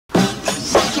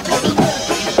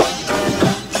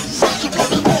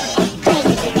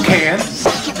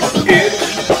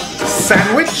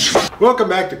Welcome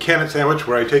back to Can It Sandwich,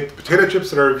 where I take the potato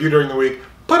chips that I review during the week,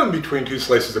 put them between two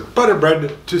slices of butter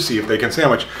bread to see if they can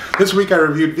sandwich. This week I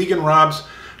reviewed Vegan Rob's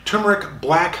Turmeric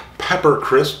Black Pepper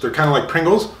Crisp. They're kind of like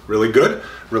Pringles, really good,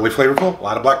 really flavorful, a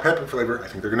lot of black pepper flavor. I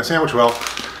think they're going to sandwich well.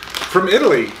 From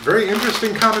Italy, very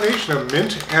interesting combination of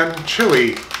mint and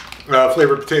chili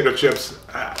flavored potato chips.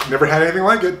 Never had anything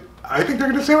like it. I think they're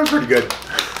going to sandwich pretty good.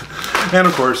 And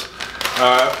of course,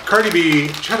 Cardi B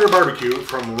Cheddar Bar-B-Q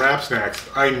from Rap Snacks.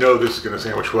 I know this is going to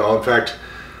sandwich well. In fact,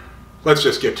 let's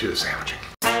just get to the sandwiching.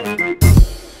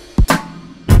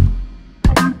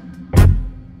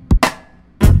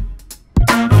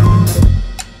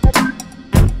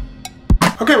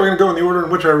 Okay, we're going to go in the order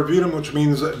in which I reviewed them, which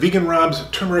means Vegan Rob's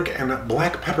Turmeric and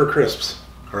Black Pepper Crisps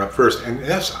are up first. And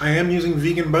yes, I am using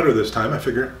vegan butter this time. I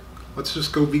figure, let's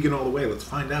just go vegan all the way. Let's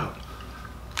find out.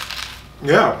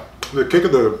 Yeah, the kick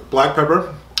of the black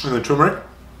pepper and the turmeric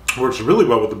works really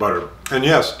well with the butter. And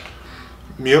yes,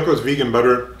 Miyoko's vegan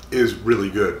butter is really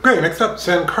good. Okay, next up,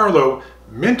 San Carlo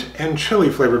mint and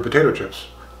chili flavored potato chips.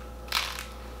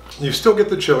 You still get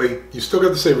the chili, you still get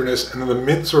the savoriness, and then the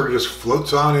mint sort of just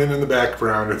floats on in the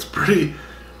background. It's pretty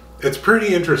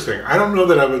interesting. I don't know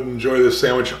that I would enjoy this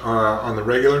sandwich on the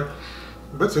regular,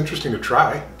 but it's interesting to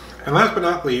try. And last but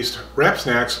not least, Rap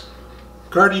Snacks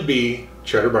Cardi B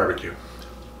Cheddar Bar-B-Q.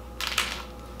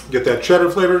 Get that cheddar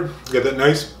flavor, get that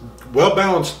nice,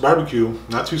 well-balanced barbecue,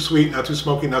 not too sweet, not too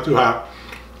smoky, not too hot,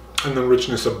 and the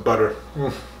richness of butter.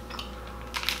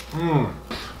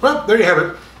 Well, there you have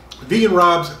it. Vegan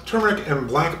Rob's Turmeric and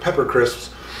Black Pepper Crisps.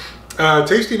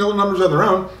 Tasty little numbers on their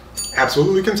own.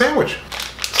 Absolutely can sandwich.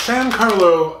 San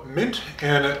Carlo mint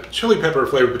and chili pepper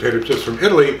flavored potato chips from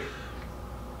Italy.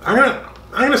 I'm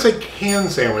gonna say can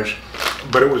sandwich,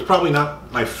 but it was probably not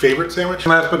my favorite sandwich.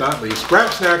 Last but not least,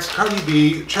 Rap Snacks Cardi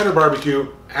B Cheddar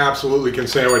Bar-B-Q. Absolutely can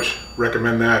sandwich.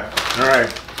 Recommend that. All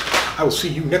right, I will see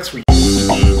you next week.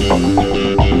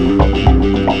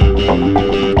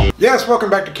 Yes, welcome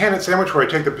back to Can It Sandwich, where I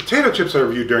take the potato chips I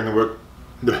reviewed during the week.